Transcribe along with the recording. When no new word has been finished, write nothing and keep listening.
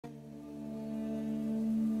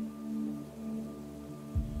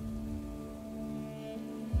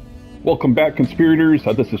Welcome back, conspirators.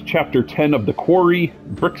 This is Chapter 10 of the Quarry,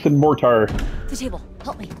 Bricks and Mortar. The table,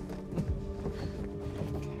 help me.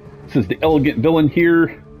 This is the Elegant Villain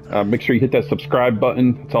here. Make sure you hit that subscribe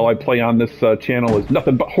button. That's all I play on this channel is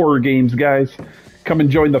nothing but horror games, guys. Come and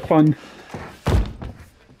join the fun.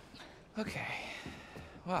 Okay.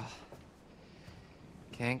 Well,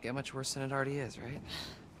 can't get much worse than it already is, right?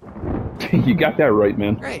 You got that right,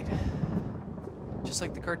 man. Great. Just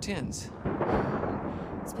like the cartoons.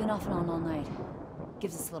 It's been off and on all night.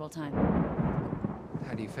 Gives us a little time.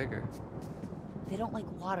 How do you figure? They don't like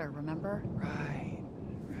water, remember? Right.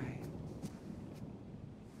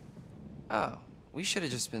 Oh, we should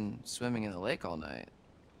have just been swimming in the lake all night.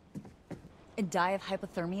 And die of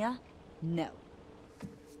hypothermia? No.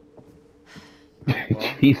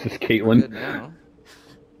 Well, Jesus, Caitlin. good now.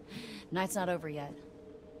 Night's not over yet.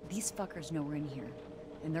 These fuckers know we're in here,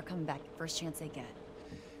 and they're coming back first chance they get.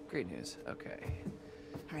 Great news. Okay.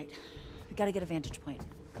 All right, we gotta get a vantage point.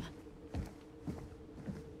 Come on.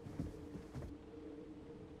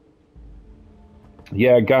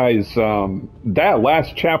 Yeah, guys, that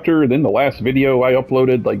last chapter, then the last video I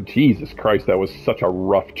uploaded, like, Jesus Christ, that was such a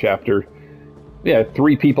rough chapter. Yeah,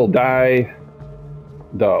 3 people die.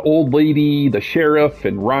 The old lady, the sheriff,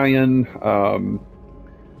 and Ryan.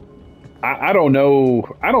 I don't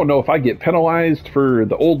know. I don't know if I get penalized for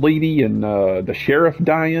the old lady and the sheriff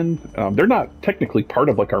dying. They're not technically part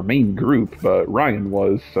of like our main group, but Ryan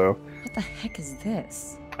was. So. What the heck is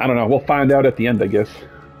this? I don't know. We'll find out at the end, I guess.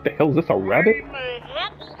 The hell is this? A rabbit?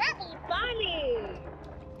 I'm a happy bunny.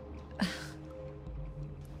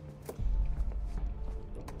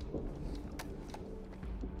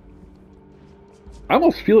 I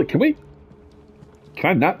almost feel like. Can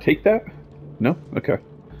I not take that? No. Okay.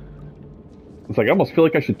 It's like I almost feel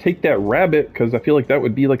like I should take that rabbit because I feel like that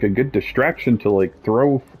would be like a good distraction to like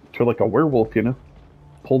throw to like a werewolf, you know?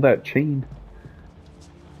 Pull that chain.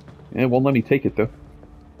 It won't let me take it though.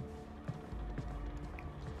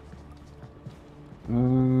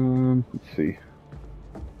 Let's see.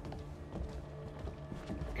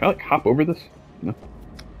 Can I like hop over this? No.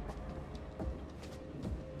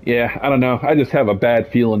 Yeah, I don't know. I just have a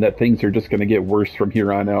bad feeling that things are just going to get worse from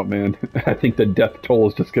here on out, man. I think the death toll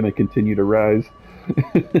is just going to continue to rise.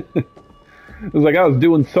 It was like I was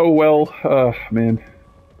doing so well. Man.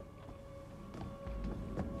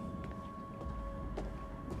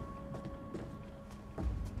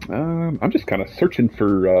 I'm just kind of searching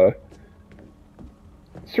for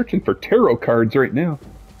tarot cards right now.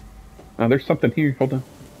 There's something here. Hold on.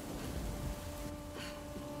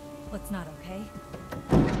 What's not okay?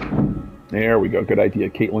 There we go. Good idea,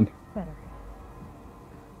 Caitlin. Better.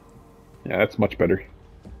 Yeah, that's much better.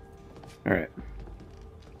 Alright.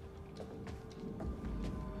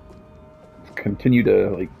 Let's continue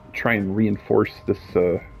to, like, try and reinforce this,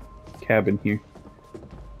 cabin here.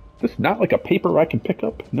 Is this not like a paper I can pick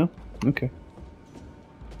up? No? Okay.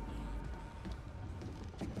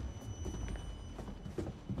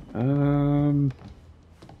 Alright.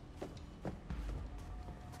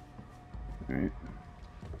 I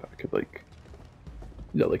could, like...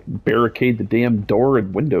 You know, like, barricade the damn door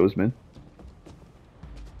and windows, man.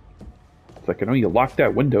 It's like, I know you locked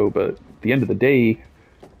that window, but at the end of the day,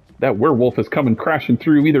 that werewolf is coming crashing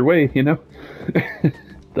through either way, you know?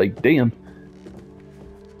 Like, damn.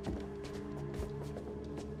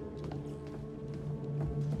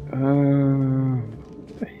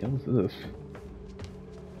 What the hell is this?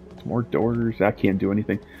 It's more doors. I can't do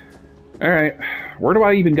anything. Alright, where do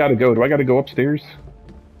I even gotta go? Do I gotta go upstairs?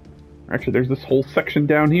 Actually, there's this whole section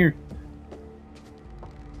down here.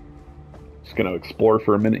 Just gonna explore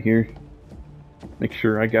for a minute here. Make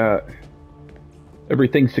sure I got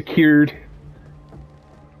everything secured.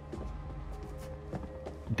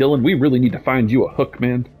 Dylan, we really need to find you a hook,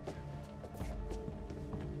 man.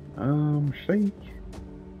 Should I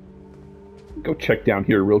go check down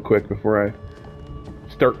here real quick before I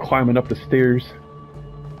start climbing up the stairs?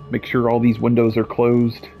 Make sure all these windows are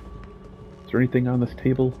closed. Is there anything on this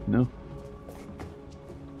table? No.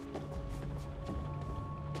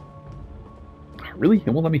 Really? It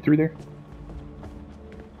won't let me through there?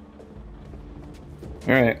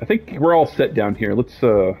 Alright, I think we're all set down here. Let's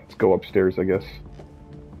go upstairs, I guess.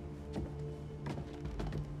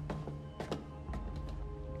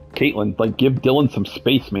 Caitlin, like, give Dylan some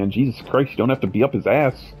space, man. Jesus Christ, you don't have to be up his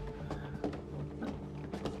ass.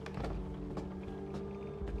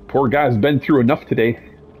 Poor guy's been through enough today.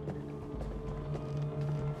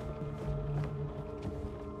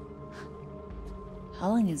 How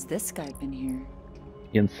long has this guy been here?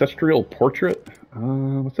 Ancestral portrait?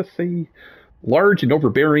 What's that say? Large and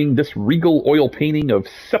overbearing, this regal oil painting of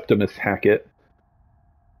Septimus Hackett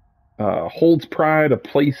Holds pride, a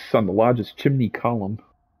place on the lodge's chimney column.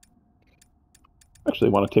 Actually,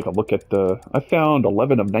 I want to take a look at the... I found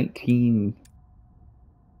 11 of 19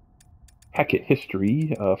 Hackett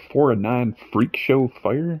history, 4 of 9 freak show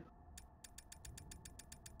fire.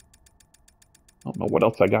 I don't know what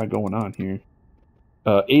else I got going on here.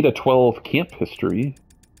 8 of 12 camp history.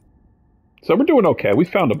 So we're doing okay. We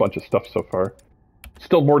found a bunch of stuff so far.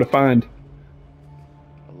 Still more to find.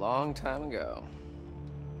 A long time ago.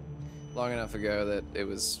 Long enough ago that it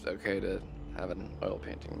was okay to have an oil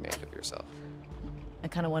painting made of yourself. I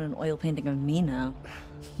kind of want an oil painting of me now.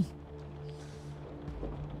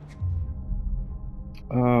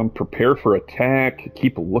 Prepare for attack.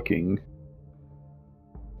 Keep looking.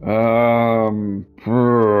 And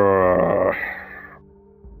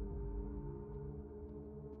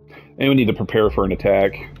we need to prepare for an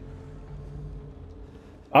attack.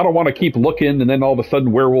 I don't want to keep looking and then all of a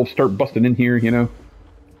sudden werewolves start busting in here, you know?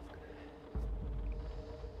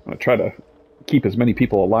 I'm going to try to keep as many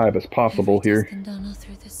people alive as possible here.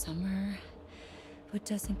 Through the summer. What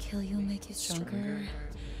doesn't kill you will make you stronger.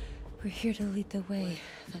 We're here to lead the way.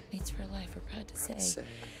 That mates for life, we're proud to say.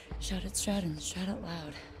 Shout at Stratton, shout out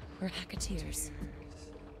loud. We're Hacketeers.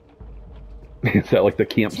 Is that like the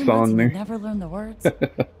camp song there? Never learn the words.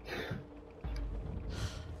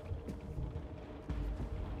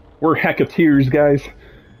 We're Hacketeers, guys.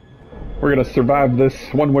 We're gonna survive this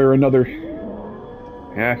one way or another.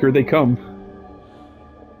 Yeah, here they come.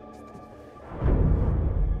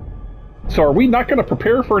 So are we not gonna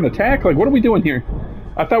prepare for an attack? Like, what are we doing here?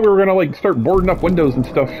 I thought we were gonna, like, start boarding up windows and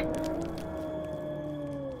stuff.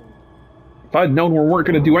 If I'd known we weren't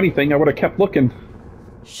gonna do anything, I would have kept looking.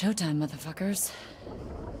 Showtime, motherfuckers.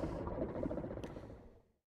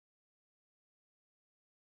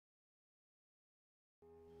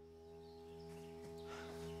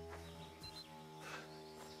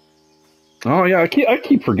 Oh yeah, I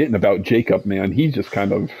keep forgetting about Jacob, man. He's just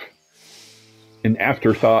kind of an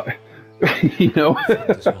afterthought. You know?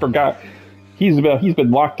 I forgot. He's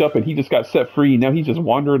been locked up and he just got set free. Now he's just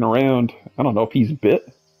wandering around. I don't know if he's bit.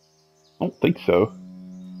 I don't think so.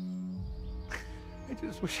 I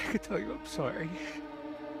just wish I could tell you I'm sorry.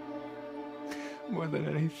 More than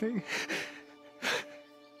anything.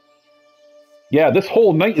 Yeah, this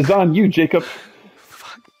whole night is on you, Jacob.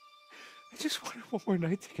 Fuck. I just wanted one more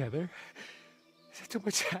night together. Is that too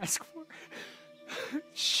much to ask for?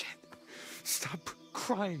 Shit. Stop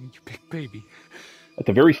crying, you big baby. At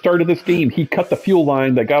the very start of this game, he cut the fuel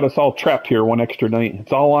line that got us all trapped here one extra night.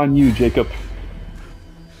 It's all on you, Jacob.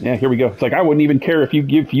 Yeah, here we go. It's like, I wouldn't even care if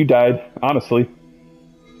you died, honestly.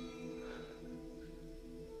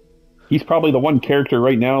 He's probably the one character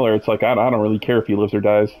right now where it's like, I don't really care if he lives or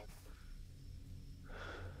dies.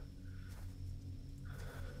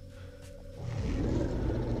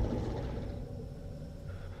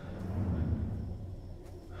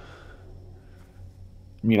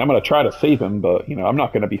 I mean, I'm going to try to save him, but, you know, I'm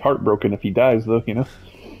not going to be heartbroken if he dies, though, you know?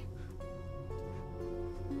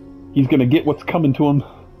 He's going to get what's coming to him.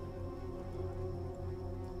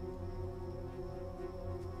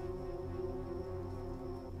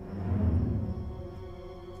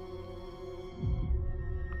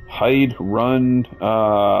 Hide, run,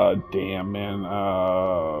 damn, man.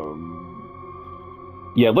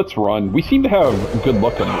 Yeah, let's run. We seem to have good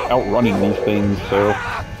luck on outrunning these things, so...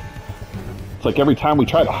 It's like every time we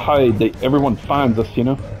try to hide, everyone finds us, you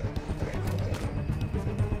know?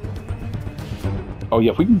 Oh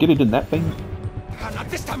yeah, if we can get it in that thing. Not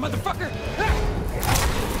this time, motherfucker!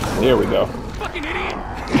 There we go. Fucking idiot!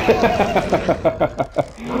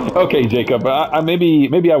 Okay, Jacob,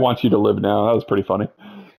 maybe I want you to live now. That was pretty funny.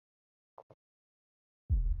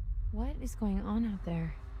 What is going on out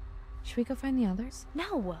there? Should we go find the others?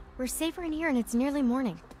 No, we're safer in here and it's nearly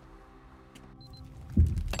morning.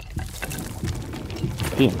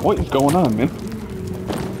 Damn, what is going on, man?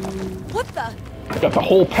 What the? Got the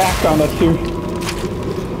whole pack on us here.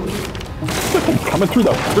 This thing's coming through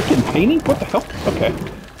the freaking painting? What the hell? Okay.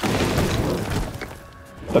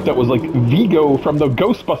 Thought that was like Vigo from the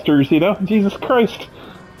Ghostbusters, you know? Jesus Christ.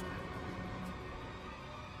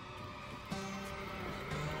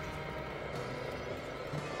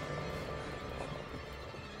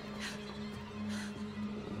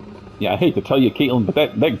 Yeah, I hate to tell you, Caitlin, but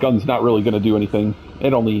that gun's not really going to do anything.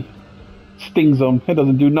 It only stings them. It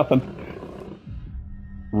doesn't do nothing.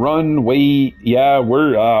 Run, wait. Yeah,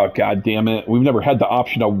 we're... Oh, god damn it. We've never had the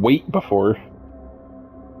option to wait before.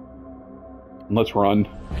 Let's run.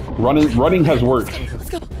 Running has worked.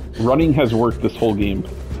 Running has worked this whole game.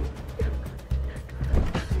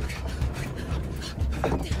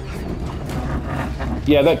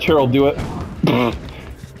 Yeah, that chair will do it.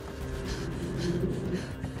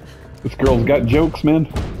 girl's got jokes, man.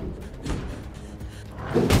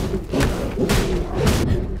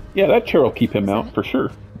 Yeah, that chair will keep him out, for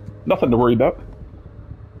sure. Nothing to worry about.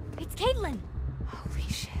 It's Caitlin. Holy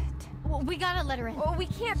shit. Well, we gotta let her in. Well, we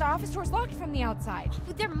can't. The office door's locked from the outside.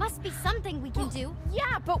 There must be something we can do.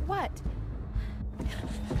 Yeah, but what?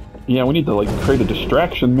 Yeah, we need to, like, create a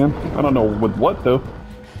distraction, man. I don't know with what, though.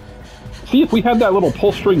 See, if we had that little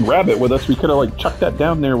pull string rabbit with us, we could have, like, chucked that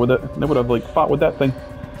down there with it. And they would have, like, fought with that thing.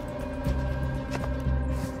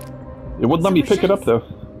 It wouldn't let me pick it up, though.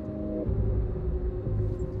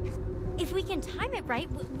 If we can time it right,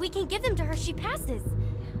 we can give them to her. She passes.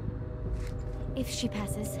 If she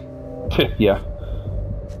passes. Yeah.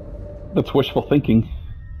 That's wishful thinking.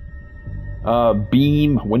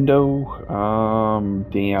 Beam, window.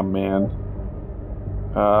 Damn, man.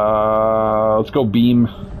 Let's go beam.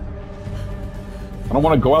 I don't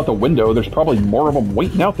want to go out the window. There's probably more of them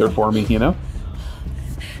waiting out there for me, you know?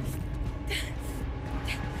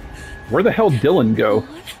 Where the hell did Dylan go?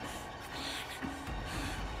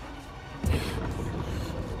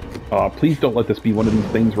 Please don't let this be one of these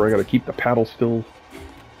things where I gotta keep the paddle still.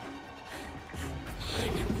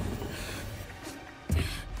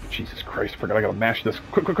 Jesus Christ, forgot I gotta mash this.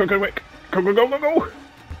 Quick, quick, quick, quick, quick. Go, go, go, go, go!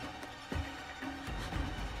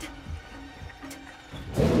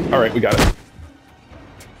 Alright, we got it.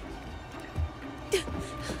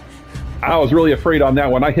 I was really afraid on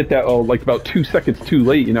that one. I hit that, like about 2 seconds too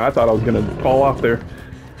late, you know. I thought I was gonna fall off there.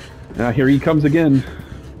 Now here he comes again.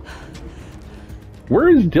 Where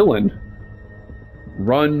is Dylan?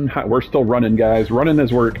 Run. We're still running, guys. Running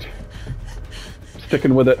has worked.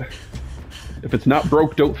 Sticking with it. If it's not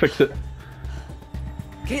broke, don't fix it.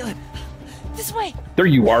 Caitlin! This way! There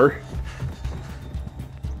you are.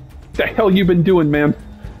 The hell you been doing, man?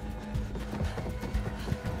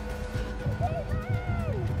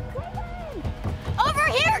 Over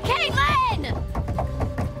here, Caitlin!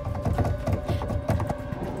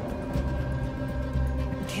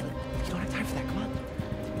 Caitlin, you don't have time for that. Come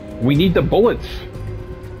on. We need the bullets.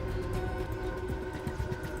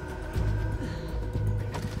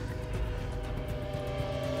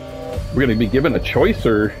 We're gonna be given a choice,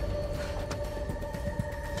 or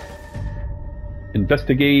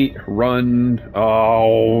investigate, run.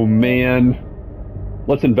 Oh man,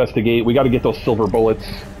 let's investigate. We got to get those silver bullets.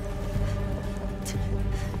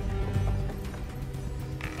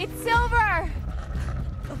 It's silver!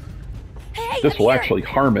 Hey, This will actually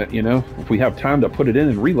harm it, you know, if we have time to put it in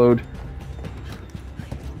and reload.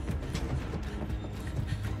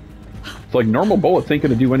 It's like normal bullets ain't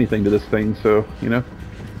gonna do anything to this thing, so, you know.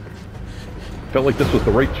 Felt like this was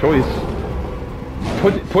the right choice.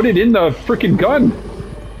 Put it in the freaking gun!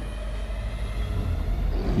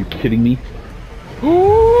 You kidding me?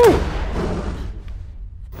 Ooh!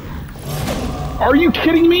 Are you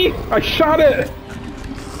kidding me? I shot it!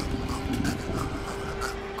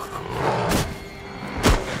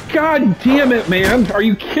 God damn it, man! Are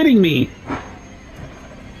you kidding me?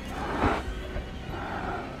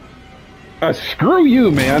 Screw you,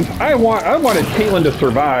 man. I wanted Caitlin to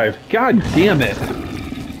survive. God damn it.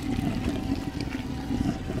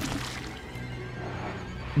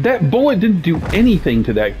 That bullet didn't do anything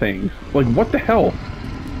to that thing. Like, what the hell?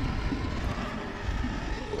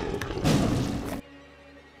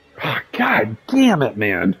 Oh, God damn it,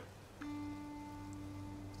 man.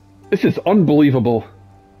 This is unbelievable.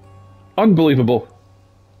 Unbelievable.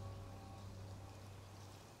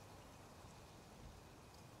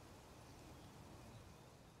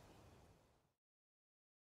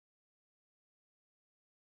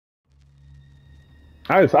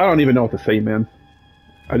 I don't even know what to say, man.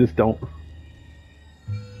 I just don't.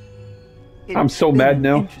 I'm so mad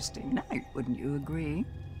now. Interesting night, wouldn't you agree?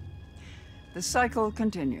 The cycle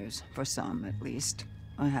continues, for some at least.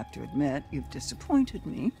 I have to admit, you've disappointed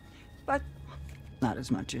me, but not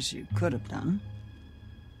as much as you could have done.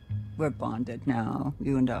 We're bonded now,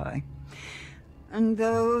 you and I. And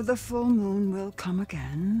though the full moon will come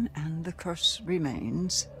again, and the curse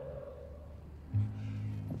remains,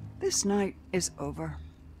 this night is over.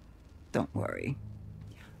 Don't worry.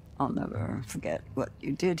 I'll never forget what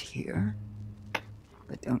you did here.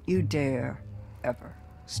 But don't you dare ever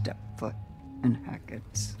step foot in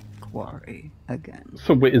Hackett's Quarry again.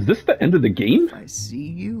 So wait, is this the end of the game? If I see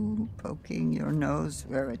you poking your nose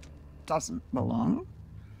where it doesn't belong,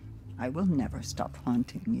 I will never stop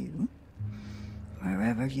haunting you.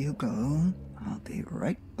 Wherever you go, I'll be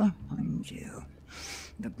right behind you.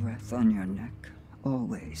 The breath on your neck,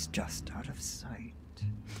 always just out of sight.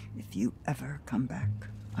 If you ever come back,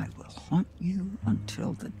 I will haunt you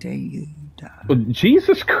until the day you die. Well,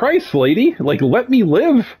 Jesus Christ, lady. Like, let me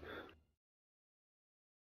live.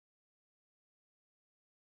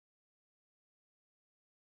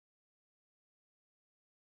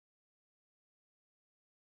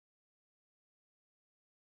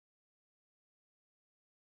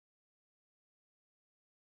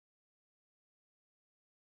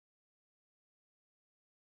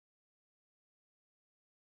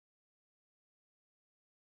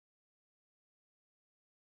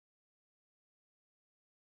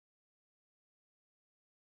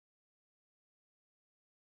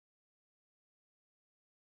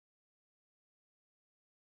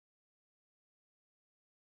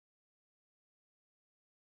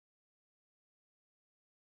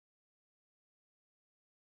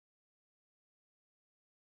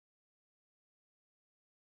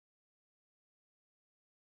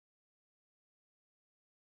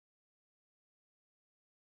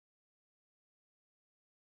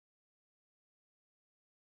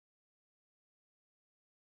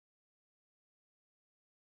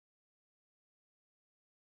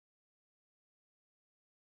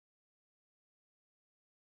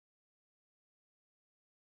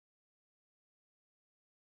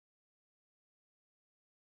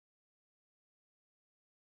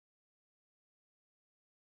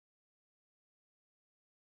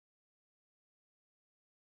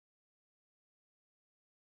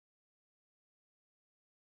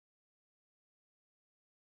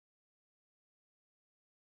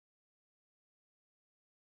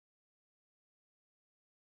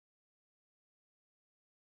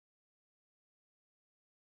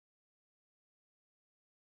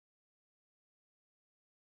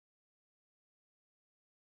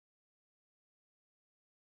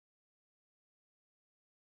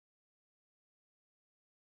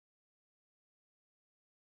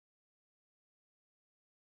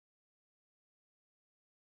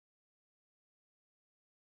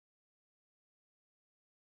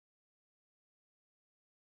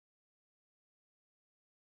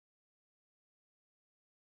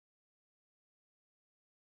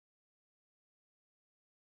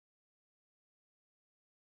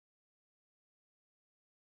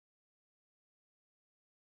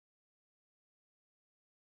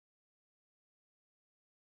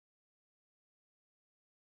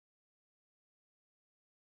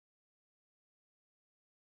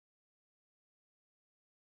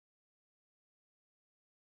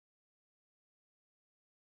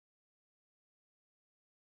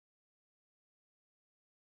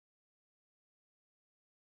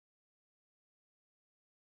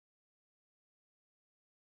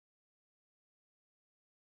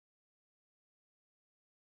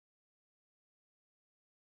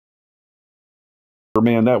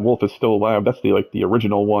 man, that wolf is still alive. That's the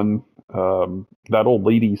original one. That old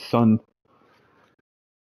lady's son.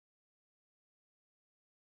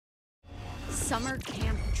 Summer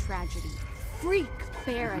camp tragedy. Freak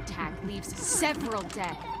bear attack leaves several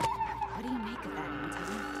dead. What do you make of that,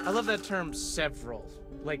 Anton? I love that term, several.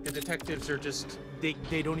 Like, the detectives are just,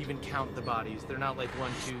 they don't even count the bodies. They're not like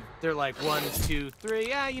 1, 2, they're like 1, 2, 3.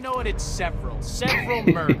 Yeah, you know what? It's several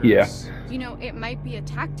murders. Yeah. You know, it might be a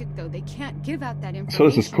tactic, though. They can't give out that information. So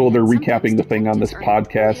this is cool. They're recapping the thing on this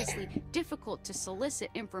podcast. It's difficult to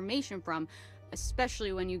solicit information from,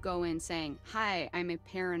 especially when you go in saying, "Hi, I'm a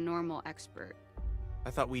paranormal expert." I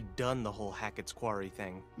thought we'd done the whole Hackett's Quarry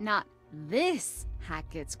thing. Not this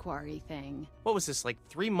Hackett's Quarry thing. What was this, like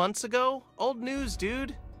 3 months ago? Old news,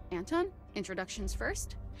 dude. Anton, introductions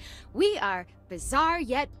first. We are Bizarre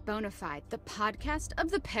Yet Bonafide, the podcast of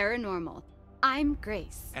the paranormal. I'm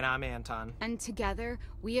Grace. And I'm Anton. And together,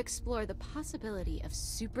 we explore the possibility of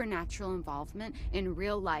supernatural involvement in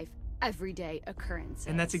real life, everyday occurrences.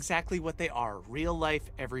 And that's exactly what they are, real life,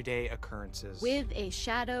 everyday occurrences. With a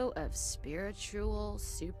shadow of spiritual,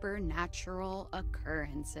 supernatural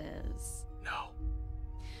occurrences. No.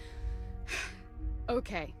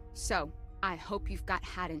 Okay, so I hope you've got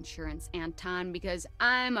hat insurance, Anton, because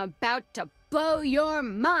I'm about to blow your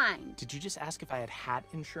mind. Did you just ask if I had hat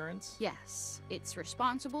insurance? Yes, it's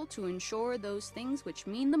responsible to insure those things which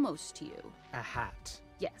mean the most to you. A hat.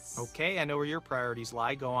 Yes. Okay, I know where your priorities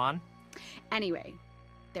lie. Go on. Anyway,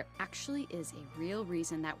 there actually is a real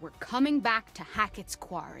reason that we're coming back to Hackett's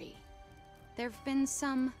Quarry. There've been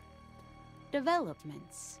some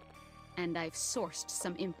developments, and I've sourced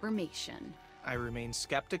some information. I remain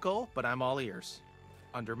skeptical, but I'm all ears.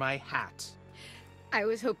 Under my hat. I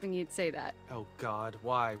was hoping you'd say that. Oh God,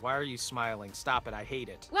 why? Why are you smiling? Stop it, I hate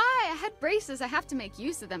it. Why? I had braces. I have to make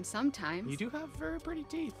use of them sometimes. You do have very pretty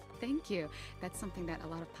teeth. Thank you. That's something that a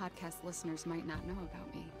lot of podcast listeners might not know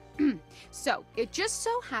about me. So, it just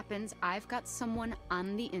so happens I've got someone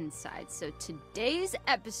on the inside. So today's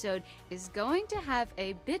episode is going to have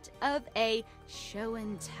a bit of a show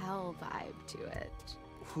and tell vibe to it.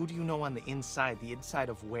 Who do you know on the inside? The inside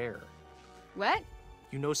of where? What?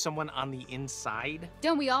 You know someone on the inside?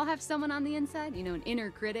 Don't we all have someone on the inside? You know, an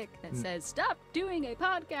inner critic that says, stop doing a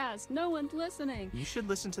podcast, no one's listening. You should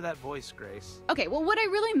listen to that voice, Grace. Okay, well, what I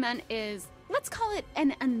really meant is, let's call it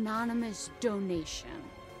an anonymous donation.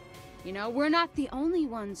 You know, we're not the only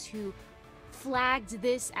ones who flagged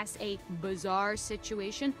this as a bizarre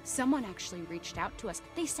situation. Someone actually reached out to us.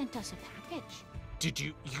 They sent us a package.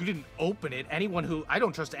 You didn't open it. I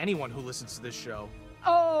don't trust anyone who listens to this show.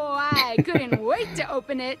 Oh, I couldn't wait to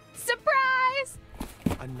open it. Surprise!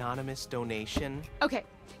 Anonymous donation? Okay,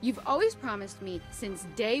 you've always promised me since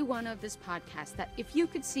day one of this podcast that if you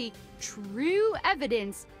could see true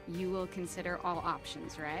evidence, you will consider all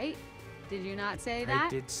options, right? Did you not say that? I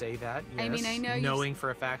did say that, yes. I mean, I know knowing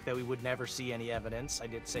for a fact that we would never see any evidence, I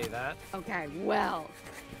did say that. Okay, well,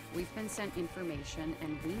 we've been sent information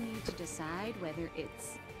and we need to decide whether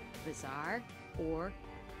it's bizarre or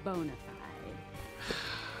bona fide.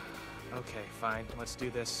 Okay, fine. Let's do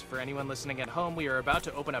this. For anyone listening at home, we are about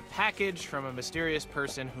to open a package from a mysterious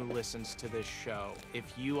person who listens to this show.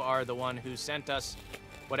 If you are the one who sent us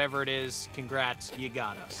whatever it is, congrats, you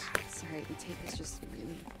got us. Sorry, the tape is just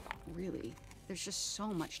really, there's just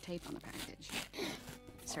so much tape on the package.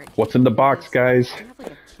 Sorry. What's in the box, guys? Do you have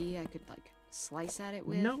like a key I could like slice at it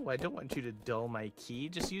with? No, I don't want you to dull my key.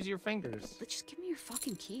 Just use your fingers. But just give me your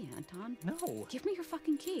fucking key, Anton. No. Give me your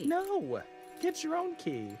fucking key. No. Get your own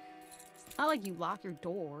key. It's not like you lock your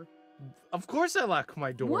door. Of course I lock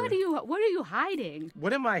my door. What are you hiding?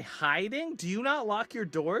 What am I hiding? Do you not lock your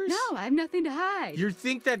doors? No, I have nothing to hide. You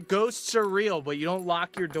think that ghosts are real, but you don't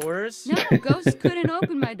lock your doors? No, ghosts couldn't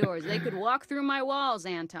open my doors. They could walk through my walls,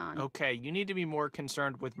 Anton. Okay, you need to be more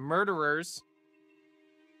concerned with murderers.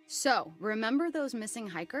 So, remember those missing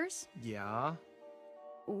hikers? Yeah.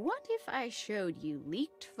 What if I showed you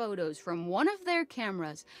leaked photos from one of their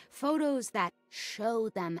cameras? Photos that show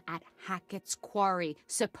them at Hackett's Quarry,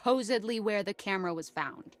 supposedly where the camera was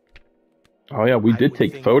found. Oh yeah, we did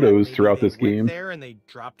take photos throughout this game. There and they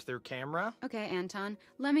dropped their camera. Okay, Anton,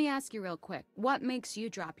 let me ask you real quick. What makes you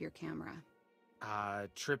drop your camera?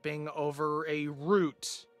 Tripping over a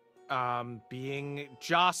root. Being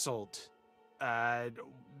jostled.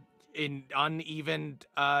 In uneven,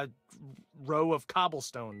 row of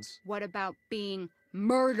cobblestones. What about being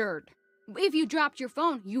murdered? If you dropped your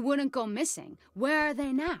phone, you wouldn't go missing. Where are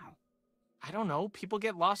they now? I don't know. People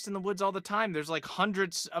get lost in the woods all the time. There's like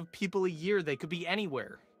hundreds of people a year. They could be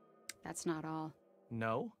anywhere. That's not all.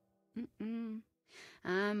 No?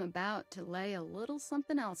 I'm about to lay a little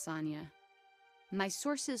something else on you. My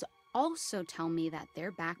sources also tell me that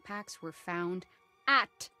their backpacks were found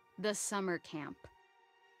at the summer camp.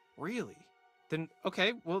 Really? Then,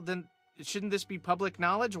 okay, well then, shouldn't this be public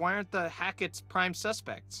knowledge? Why aren't the Hackett's prime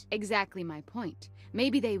suspects? Exactly my point.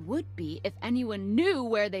 Maybe they would be if anyone knew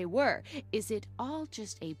where they were. Is it all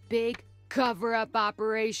just a big cover-up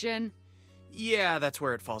operation? Yeah, that's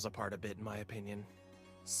where it falls apart a bit, in my opinion.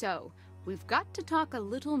 So, we've got to talk a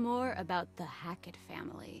little more about the Hackett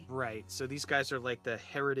family. Right, so these guys are like the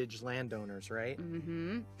heritage landowners, right?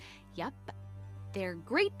 Mm-hmm. Yep. Their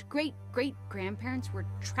great-great-great-grandparents were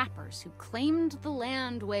trappers who claimed the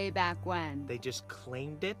land way back when. They just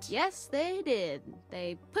claimed it? Yes, they did.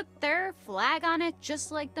 They put their flag on it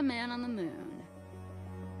just like the man on the moon.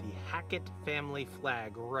 The Hackett family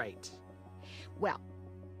flag, right. Well,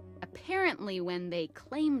 apparently when they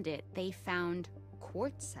claimed it, they found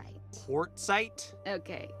quartzite. Quartzite?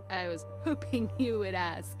 Okay, I was hoping you would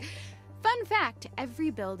ask. Fun fact,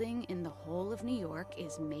 every building in the whole of New York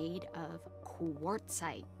is made of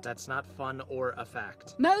quartzite. That's not fun or a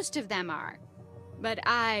fact. Most of them are, but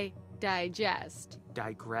I digest.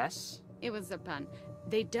 Digress? It was a pun.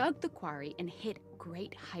 They dug the quarry and hit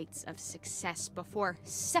great heights of success before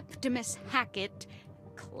Septimus Hackett,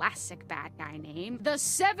 classic bad guy name, the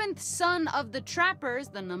seventh son of the trappers,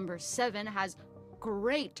 the number 7 has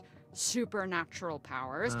great supernatural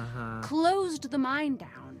powers, closed the mine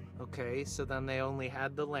down. Okay, so then they only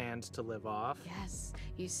had the land to live off. Yes,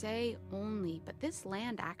 you say only, but this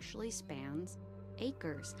land actually spans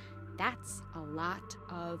acres. That's a lot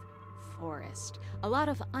of forest, a lot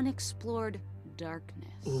of unexplored darkness.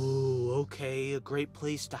 Ooh, okay, a great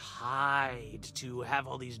place to hide, to have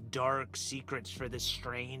all these dark secrets for this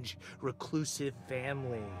strange, reclusive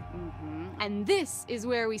family. And this is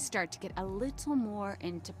where we start to get a little more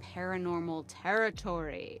into paranormal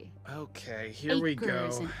territory. Okay, here we go.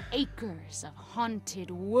 Acres and acres of haunted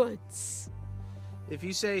woods. If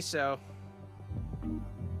you say so.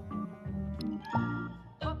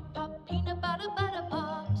 Pop, pop, peanut butter, butter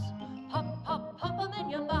pops. Pop, pop, pop 'em in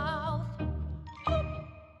your mouth.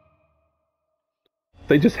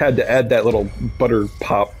 They just had to add that little butter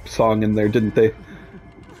pop song in there, didn't they?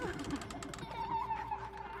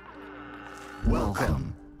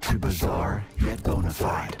 Welcome to Bizarre Yet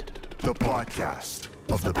Bonafide, the podcast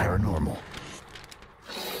of the paranormal.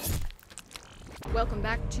 Welcome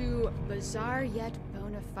back to Bizarre Yet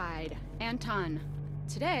Bonafide. Anton,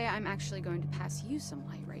 today I'm actually going to pass you some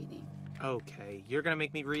light reading. Okay, you're gonna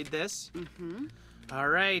make me read this? Mm-hmm. All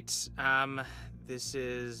right, this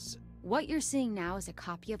is... What you're seeing now is a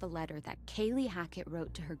copy of a letter that Kaylee Hackett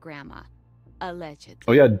wrote to her grandma. Allegedly.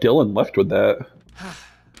 Oh yeah, Dylan left with that.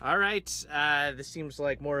 All right, this seems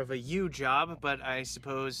like more of a you job, but I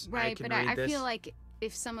suppose I can read this. I feel like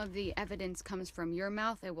if some of the evidence comes from your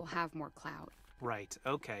mouth, it will have more clout. Right,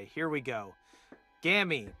 okay, here we go.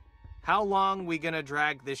 Gammy, how long we gonna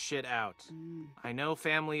drag this shit out? I know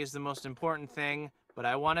family is the most important thing, but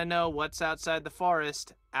I want to know what's outside the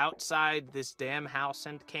forest, outside this damn house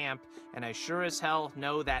and camp, and I sure as hell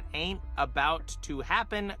know that ain't about to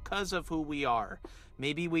happen 'cause of who we are.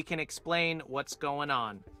 Maybe we can explain what's going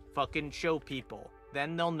on. Fucking show people.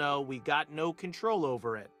 Then they'll know we got no control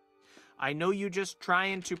over it. I know you just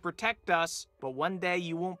trying to protect us, but one day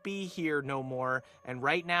you won't be here no more, and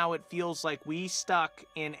right now it feels like we stuck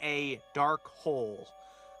in a dark hole.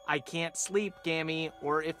 I can't sleep, Gammy,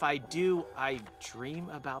 or if I do, I dream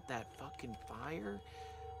about that fucking fire.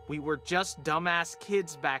 We were just dumbass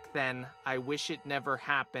kids back then. I wish it never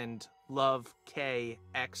happened. Love, K,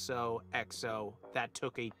 XOXO. That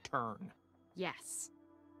took a turn. Yes.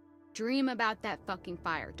 Dream about that fucking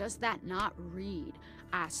fire. Does that not read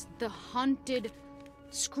as the haunted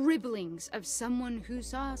scribblings of someone who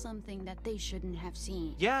saw something that they shouldn't have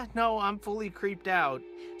seen? Yeah, no, I'm fully creeped out.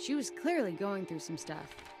 She was clearly going through some stuff.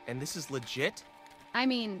 And this is legit? I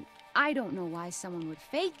mean, I don't know why someone would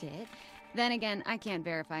fake it. Then again, I can't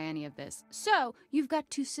verify any of this. So, you've got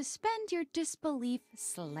to suspend your disbelief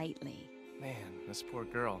slightly. Man, this poor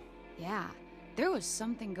girl. Yeah, there was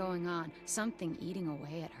something going on, something eating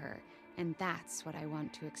away at her, and that's what I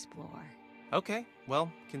want to explore. Okay,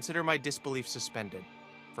 well, consider my disbelief suspended.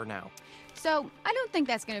 For now. So, I don't think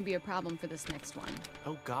that's going to be a problem for this next one.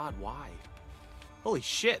 Oh god, why? Holy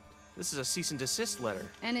shit, this is a cease and desist letter.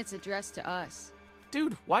 And it's addressed to us.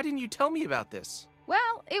 Dude, why didn't you tell me about this?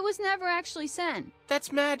 Well, it was never actually sent.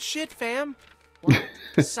 That's mad shit, fam. What?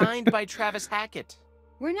 Signed by Travis Hackett.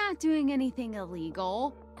 We're not doing anything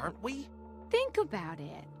illegal. Aren't we? Think about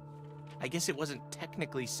it. I guess it wasn't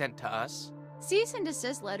technically sent to us. Cease and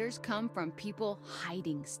desist letters come from people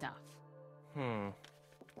hiding stuff.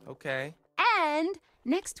 Okay. And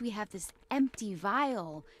Next, we have this empty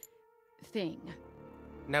vial thing.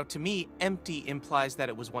 Now, to me, empty implies that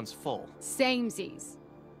it was once full. Samesies.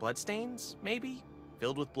 Bloodstains, maybe?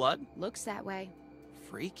 Filled with blood? Looks that way.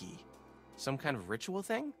 Freaky. Some kind of ritual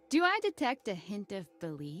thing? Do I detect a hint of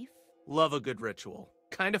belief? Love a good ritual.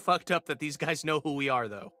 Kinda fucked up that these guys know who we are,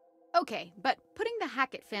 though. Okay, but putting the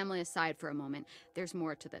Hackett family aside for a moment, there's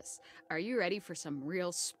more to this. Are you ready for some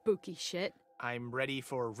real spooky shit? I'm ready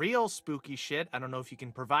for real spooky shit. I don't know if you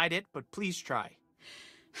can provide it, but please try.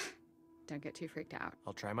 Don't get too freaked out.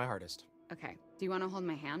 I'll try my hardest. Okay, do you want to hold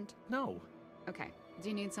my hand? No. Okay, do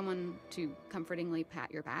you need someone to comfortingly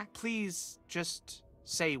pat your back? Please, just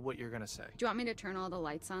say what you're gonna say. Do you want me to turn all the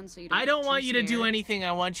lights on so you don't I don't get want too you to do scared? anything.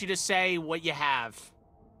 I want you to say what you have.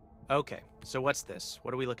 Okay, so what's this?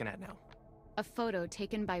 What are we looking at now? A photo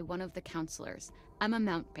taken by one of the counselors, Emma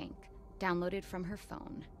Mountbank, downloaded from her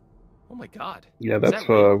phone. Oh my god. Yeah, Is that's that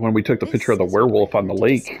real? when we took the picture of the This is what werewolf we're on the here to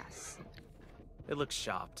lake. discuss. It looks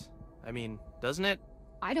shopped. I mean, doesn't it?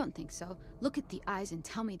 I don't think so. Look at the eyes and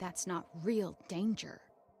tell me that's not real danger.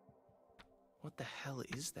 What the hell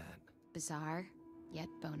is that? Bizarre, yet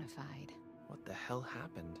bona fide. What the hell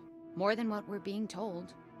happened? More than what we're being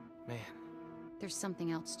told. Man. There's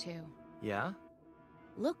something else too. Yeah?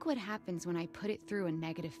 Look what happens when I put it through a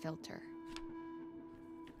negative filter.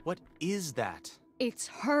 What is that? It's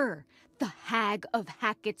her, the hag of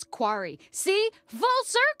Hackett's Quarry. See? Full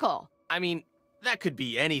circle! I mean, that could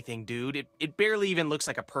be anything, dude. It barely even looks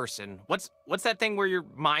like a person. What's that thing where your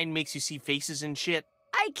mind makes you see faces and shit?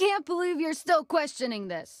 I can't believe you're still questioning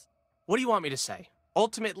this. What do you want me to say?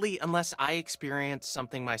 Ultimately, unless I experience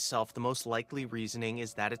something myself, the most likely reasoning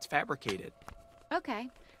is that it's fabricated. Okay,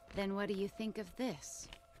 then what do you think of this?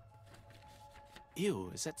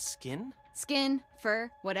 Ew, is that skin? Skin, fur,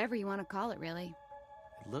 whatever you want to call it, really.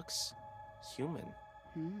 It looks human.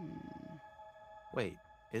 Hmm. Wait,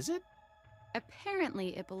 is it?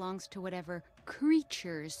 Apparently, it belongs to whatever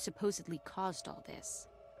creatures supposedly caused all this.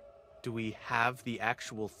 Do we have the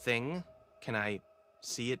actual thing? Can I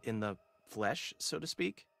see it in the flesh, so to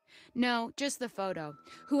speak? No, just the photo.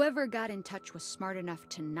 Whoever got in touch was smart enough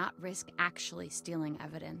to not risk actually stealing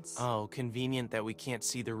evidence. Oh, convenient that we can't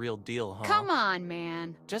see the real deal, huh? Come on,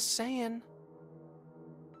 man. Just saying.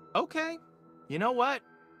 Okay. You know what?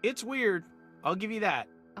 It's weird. I'll give you that.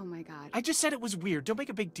 Oh my god. I just said it was weird. Don't make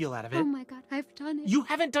a big deal out of it. Oh my god, I've done it. You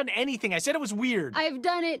haven't done anything. I said it was weird. I've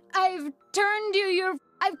done it. I've turned you.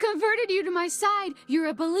 I've converted you to my side. You're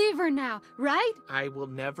a believer now, right? I will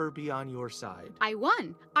never be on your side. I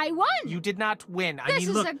won. I won. You did not win. This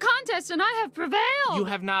is a contest and I have prevailed. You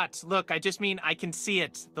have not. Look, I just mean I can see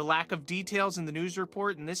it. The lack of details in the news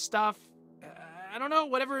report and this stuff. I don't know,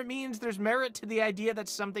 whatever it means, there's merit to the idea that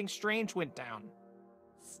something strange went down.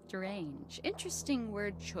 Strange. Interesting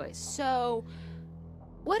word choice. So,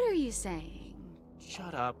 what are you saying?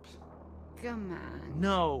 Shut up. Come on.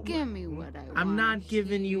 No. Give me what I want. I'm not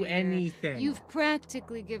giving you anything. You've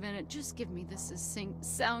practically given it. Just give me the succinct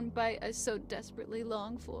soundbite I so desperately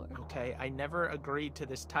long for. Okay, I never agreed to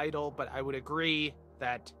this title, but I would agree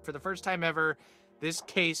that for the first time ever, this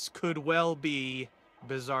case could well be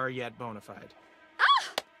bizarre yet bona fide. Ah!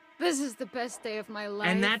 This is the best day of my life.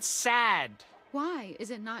 And that's sad. Why?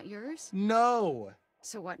 Is it not yours? No.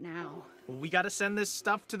 So what now? We gotta send this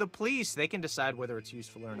stuff to the police. They can decide whether it's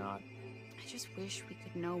useful or not. I just wish we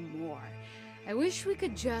could know more. I wish we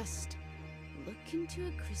could just look into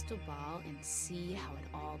a crystal ball and see how it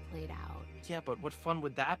all played out. Yeah, but what fun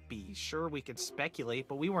would that be? Sure, we could speculate,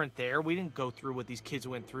 but we weren't there. We didn't go through what these kids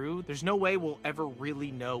went through. There's no way we'll ever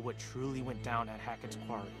really know what truly went down at Hackett's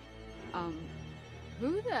Quarry.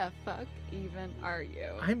 Who the fuck even are you?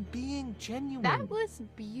 I'm being genuine. That was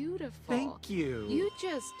beautiful. Thank you. You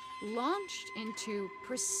just launched into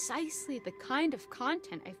precisely the kind of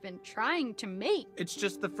content I've been trying to make. It's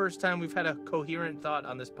just the first time we've had a coherent thought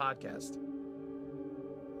on this podcast.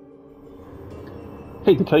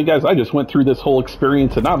 Hey, to tell you guys, I just went through this whole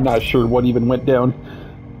experience and I'm not sure what even went down.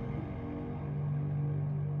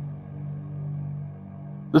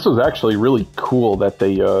 This was actually really cool that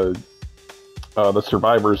they, the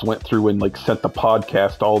survivors went through and like sent the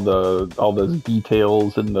podcast all the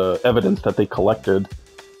details and the evidence that they collected.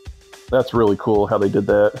 That's really cool how they did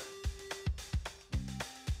that.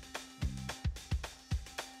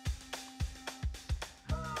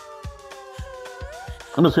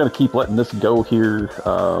 I'm just gonna keep letting this go here.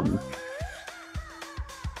 I'm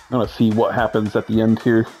gonna see what happens at the end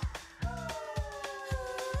here.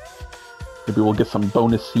 Maybe we'll get some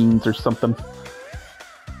bonus scenes or something.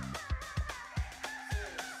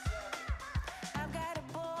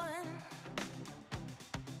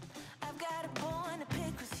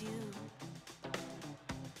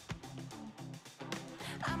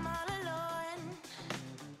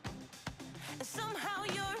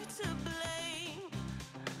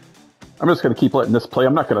 I'm just going to keep letting this play.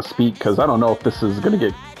 I'm not going to speak because I don't know if this is going to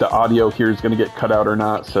get, the audio here is going to get cut out or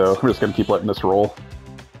not, so I'm just going to keep letting this roll.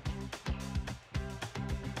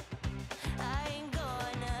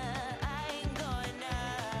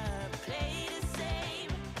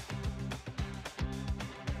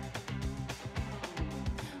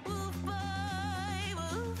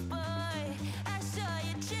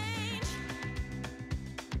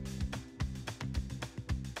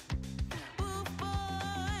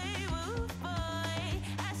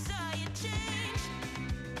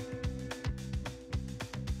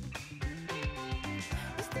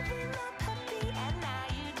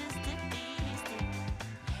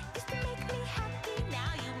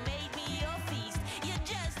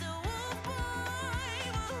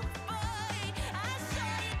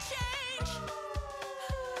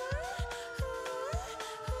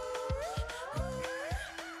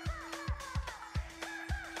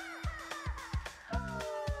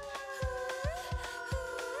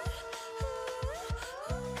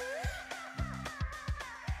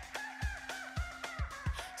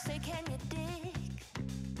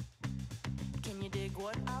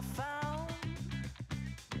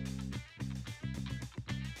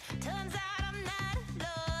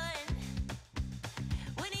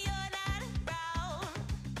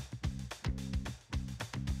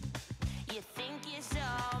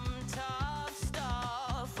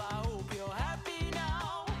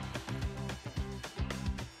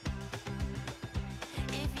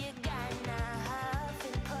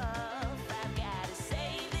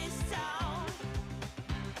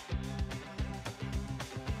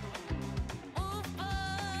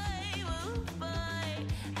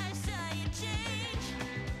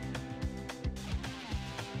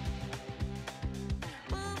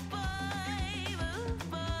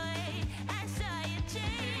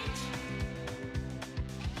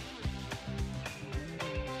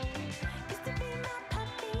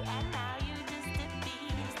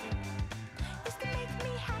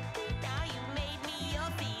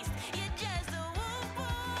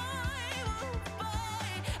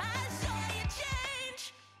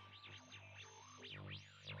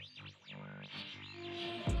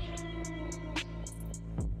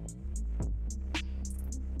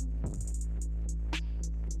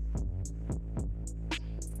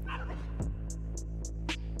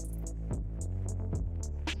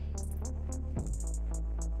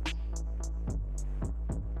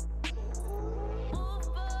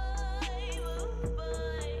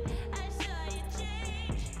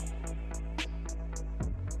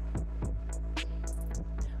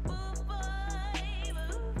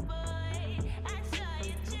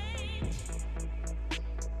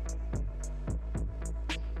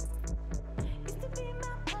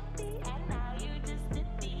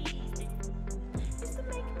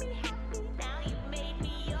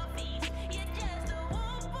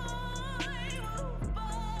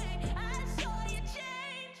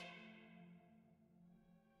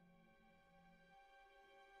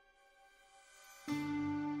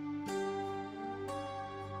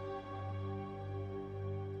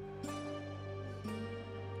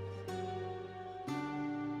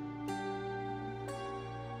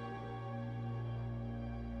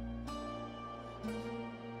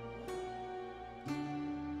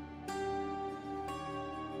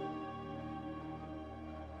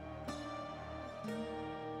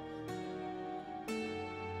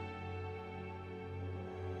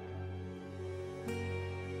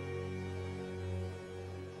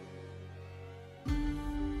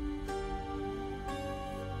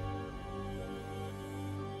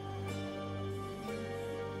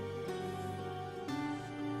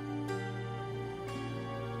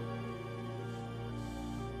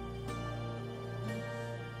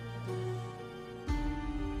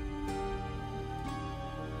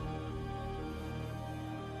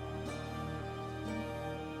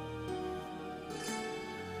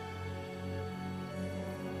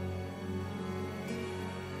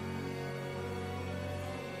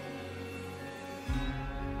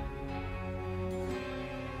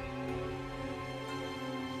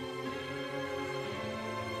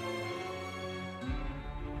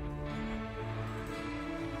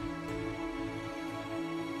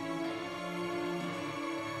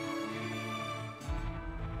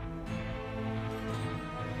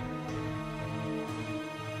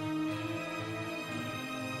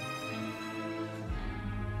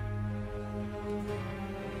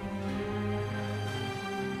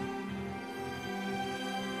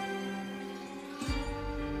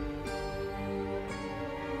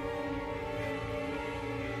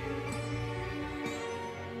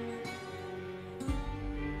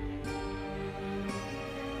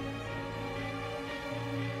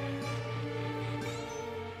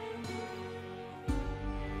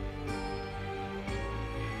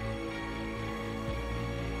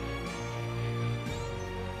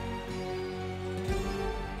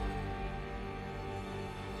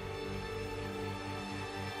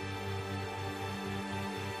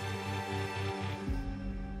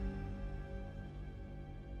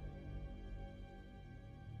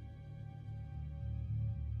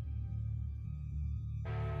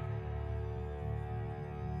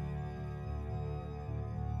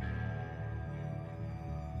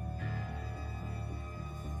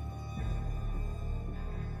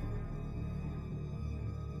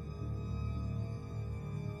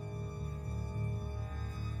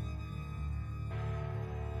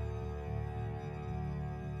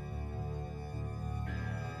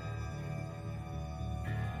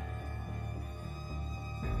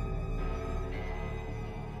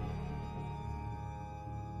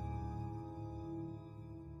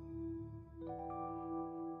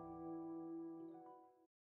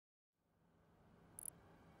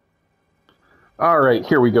 All right,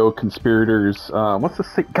 here we go, conspirators. What's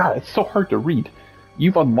this say? God, it's so hard to read.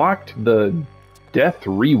 You've unlocked the Death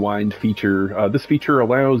Rewind feature. This feature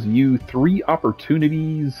allows you 3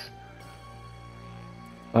 opportunities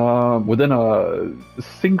within a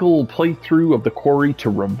single playthrough of the Quarry to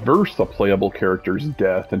reverse a playable character's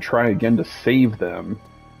death and try again to save them.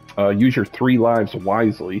 Use your 3 lives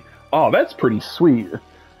wisely. Oh, that's pretty sweet.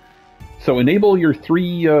 So enable your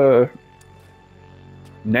 3...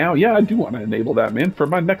 Now, yeah, I do want to enable that, man, for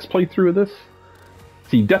my next playthrough of this.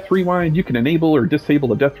 See, Death Rewind, you can enable or disable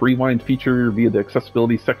the Death Rewind feature via the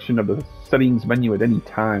accessibility section of the settings menu at any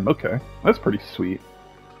time. Okay, that's pretty sweet.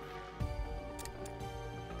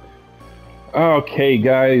 Okay,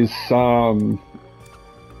 guys,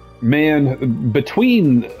 man,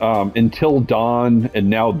 between Until Dawn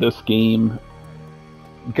and now this game,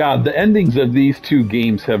 God, the endings of these 2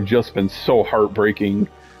 games have just been so heartbreaking.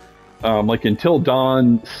 Like, Until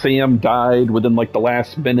Dawn, Sam died within, like, the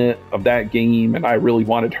last minute of that game, and I really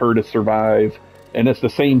wanted her to survive. And it's the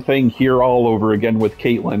same thing here all over again with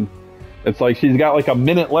Caitlin. It's like she's got, like, a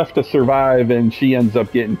minute left to survive, and she ends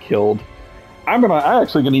up getting killed. I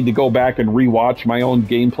actually gonna need to go back and rewatch my own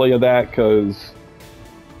gameplay of that, because...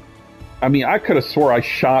 I mean, I could have swore I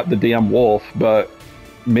shot the damn wolf, but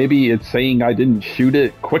maybe it's saying I didn't shoot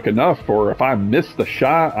it quick enough, or if I missed the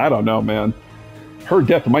shot, I don't know, man. Her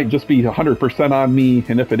death might just be 100% on me,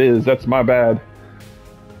 and if it is, that's my bad.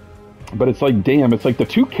 But it's like, damn, it's like the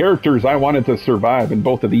 2 characters I wanted to survive in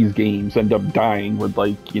both of these games end up dying with,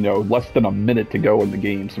 like, you know, less than a minute to go in the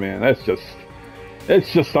games, man. It's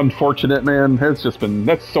just unfortunate, man.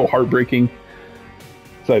 That's so heartbreaking.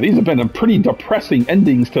 So these have been pretty depressing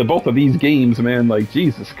endings to both of these games, man. Like,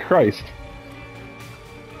 Jesus Christ.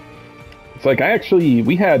 It's like,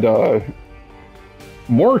 we had,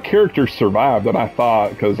 more characters survived than I thought,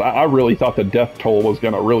 because I really thought the death toll was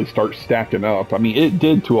going to really start stacking up. I mean, it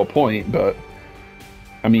did to a point, but...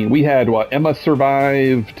 I mean, we had, Emma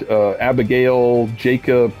survived, Abigail,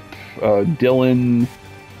 Jacob, Dylan,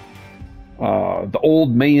 the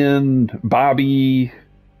old man, Bobby,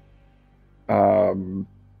 Mr.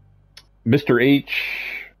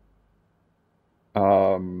 H,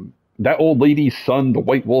 that old lady's son, the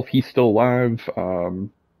White Wolf, he's still alive.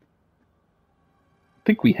 I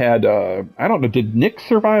think we had, I don't know, did Nick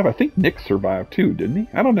survive? I think Nick survived too, didn't he?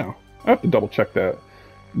 I don't know. I have to double check that.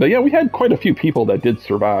 But yeah, we had quite a few people that did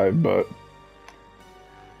survive, but...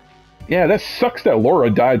 Yeah, that sucks that Laura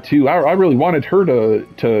died too. I really wanted her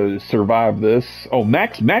to survive this. Oh,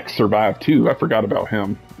 Max survived too. I forgot about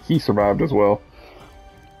him. He survived as well.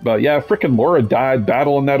 But yeah, frickin' Laura died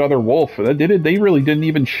battling that other wolf. They really didn't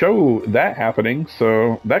even show that happening,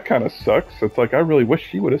 so that kind of sucks. It's like, I really wish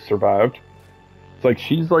she would have survived. It's like,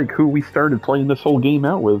 she's like who we started playing this whole game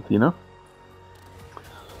out with, you know?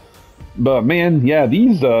 But man, yeah,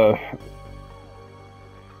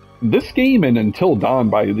 this game and Until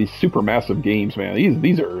Dawn, by these super massive games, man,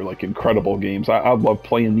 these are like incredible games. I love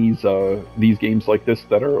playing these games like this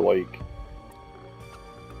that are like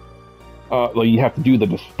you have to do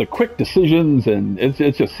the quick decisions, and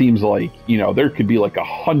it just seems like, you know, there could be like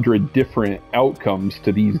 100 different outcomes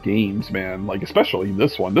to these games, man. Like, especially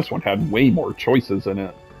this one. This one had way more choices in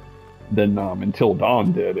it than Until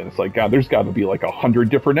Dawn did, and it's like, God, there's got to be like 100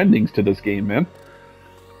 different endings to this game, man.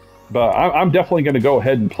 But I'm definitely going to go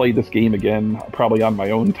ahead and play this game again, probably on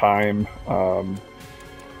my own time.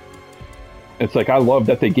 It's like, I love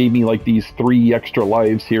that they gave me like these 3 extra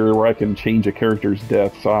lives here where I can change a character's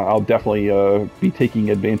death, so I'll definitely be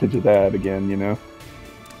taking advantage of that again, you know?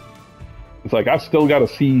 It's like, I've still got to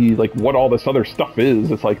see like what all this other stuff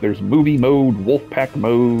is. It's like, there's movie mode, Wolfpack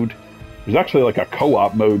mode. There's actually like a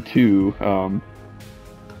co-op mode too.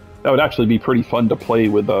 That would actually be pretty fun to play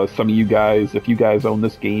with some of you guys. If you guys own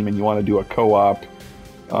this game and you want to do a co-op,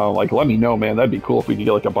 like, let me know, man. That'd be cool if we could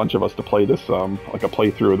get like a bunch of us to play this, like a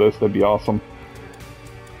playthrough of this. That'd be awesome.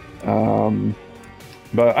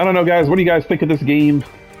 But I don't know, guys. What do you guys think of this game?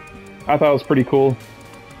 I thought it was pretty cool.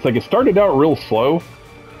 It's like, it started out real slow.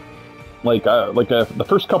 Like the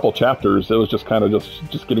first couple chapters, it was just kind of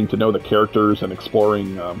just getting to know the characters and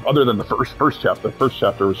exploring. Other than the first chapter. The first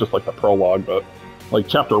chapter was just like the prologue, but like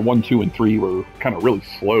chapter 1, 2, and 3 were kind of really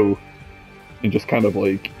slow and just kind of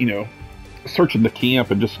like, you know, searching the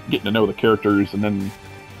camp and just getting to know the characters. And then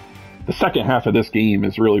the second half of this game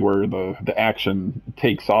is really where the action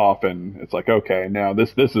takes off, and it's like, okay, now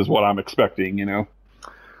this is what I'm expecting, you know.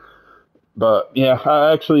 But yeah,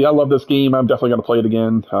 I love this game. I'm definitely going to play it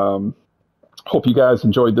again. Hope you guys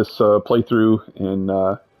enjoyed this playthrough,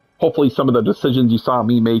 and hopefully some of the decisions you saw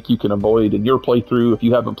me make you can avoid in your playthrough if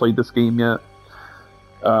you haven't played this game yet.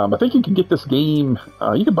 I think you can get this game,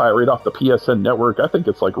 you can buy it right off the PSN network. I think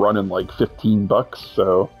it's like running like $15,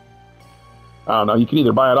 so I don't know, you can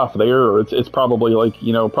either buy it off there, or it's probably like,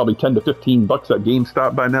 you know, probably 10 to 15 bucks at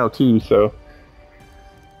GameStop by now too, so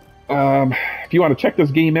if you want to check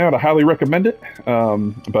this game out, I highly recommend it.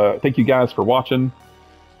 But thank you guys for watching.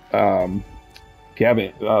 If you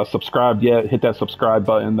haven't subscribed yet, hit that subscribe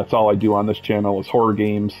button. That's all I do on this channel is horror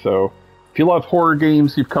games, so if you love horror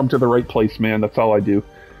games, you've come to the right place, man. That's all I do.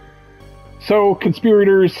 So,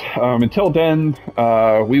 conspirators, until then,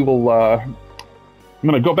 we will, I'm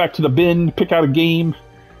going to go back to the bin, pick out a game.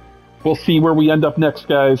 We'll see where we end up next,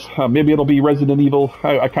 guys. Maybe it'll be Resident Evil.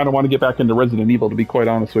 I kind of want to get back into Resident Evil, to be quite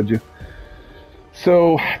honest with you.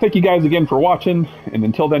 So, thank you guys again for watching. And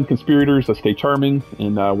until then, conspirators, stay charming.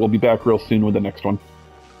 And we'll be back real soon with the next one.